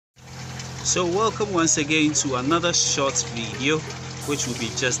So welcome once again to another short video, which will be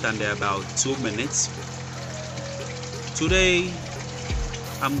just under about 2 minutes. Today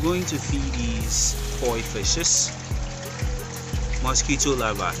I'm going to feed these koi fishes mosquito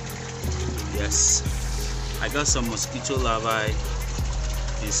larvae. Yes, I got some mosquito larvae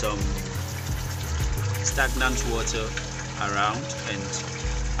in some stagnant water around, and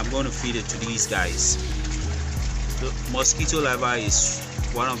I'm going to feed it to these guys. The mosquito larvae is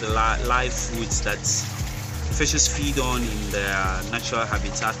one of the live foods that fishes feed on in their natural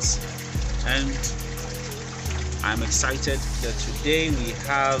habitats, and I'm excited that today we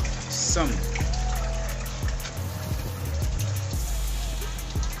have some.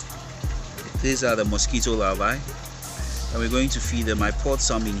 These are the mosquito larvae, and we're going to feed them. I poured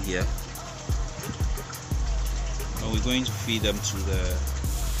some in here, and we're going to feed them to the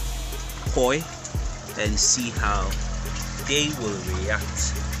koi and see how they will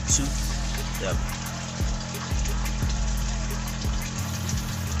react to them.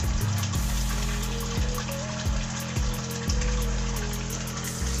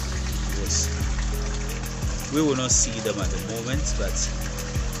 Yes, we will not see them at the moment, but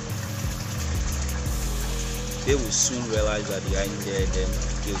they will soon realize that they are in there. Then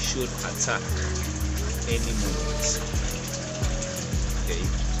they should attack any moment. Okay,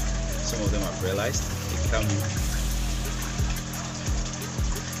 some of them have realized they come in.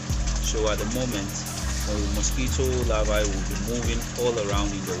 So at the moment, the mosquito larvae will be moving all around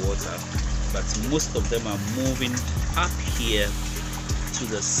in the water, but most of them are moving up here to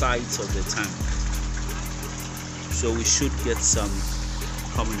the sides of the tank. So we should get some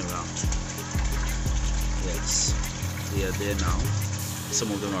coming around. Yes, they are there now.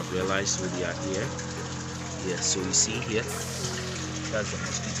 Some of them have realized who they are here. Yes, so you see here, that's the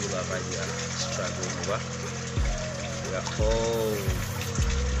mosquito larvae they are straggling over. They are all.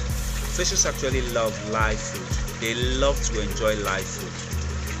 Fishes actually love live food. They love to enjoy live food,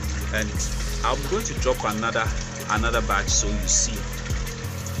 and I'm going to drop another batch so you see.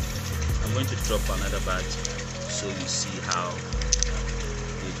 I'm going to drop another batch so you see how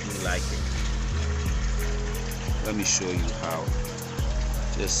they do like it. Let me show you how.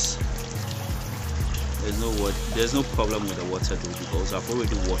 Just there's no problem with the water though, because I've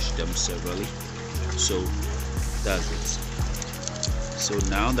already washed them severally. So that's it. So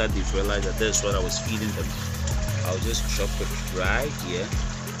now that they've realized that that's what I was feeding them, I'll just drop it right here.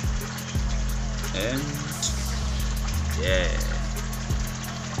 And yeah,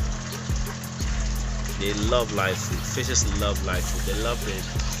 they love live food. Fishes love live food. They love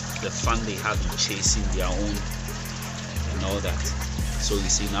the fun they have in chasing their own and all that. So you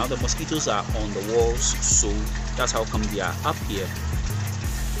see, now the mosquitoes are on the walls, so that's how come they are up here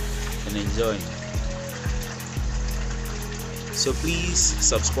and enjoying. So please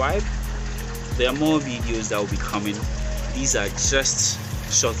subscribe. There are more videos that will be coming. These are just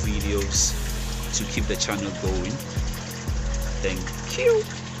short videos to keep the channel going. Thank you.